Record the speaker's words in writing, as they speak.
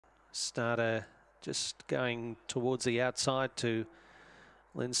Starter just going towards the outside to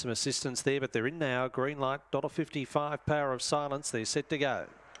lend some assistance there, but they're in now. Green light, $1.55, Power of Silence. They're set to go.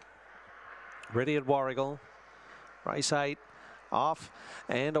 Ready at Warragul. Race 8. Off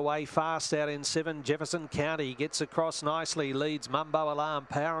and away fast out in 7. Jefferson County gets across nicely, leads Mumbo Alarm.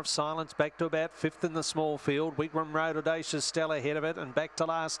 Power of Silence back to about 5th in the small field. Wigram Road, Audacious Stella ahead of it, and back to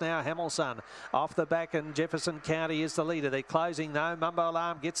last now. Hamilton off the back, and Jefferson County is the leader. They're closing though. Mumbo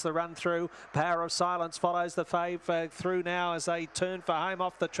Alarm gets the run through. Power of Silence follows the fave through now as they turn for home.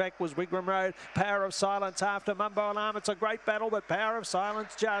 Off the track was Wigram Road. Power of Silence after Mumbo Alarm. It's a great battle, but Power of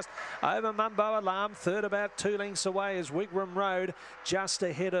Silence just over Mumbo Alarm. Third about 2 lengths away is Wigram Road. Just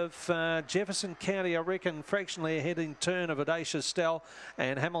ahead of Jefferson County, I reckon, fractionally ahead in turn of Audacious Stell,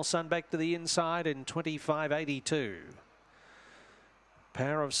 and Hamilton back to the inside in 25.82.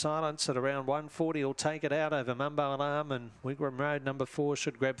 Power of Silence at around 140 will take it out over Mumbo Alarm, and Wigram Road number 4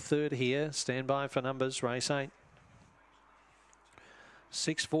 should grab third here. Stand by for numbers, race 8.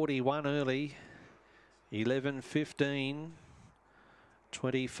 6:41 early, 11:15.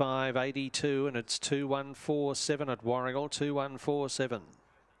 25.82, and it's 2:147 at Warragul. 2:147.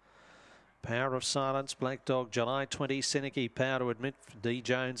 Power of Silence, Black Dog, July 20. Seneca Power to admit for D.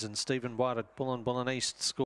 Jones and Stephen White at Bull and East.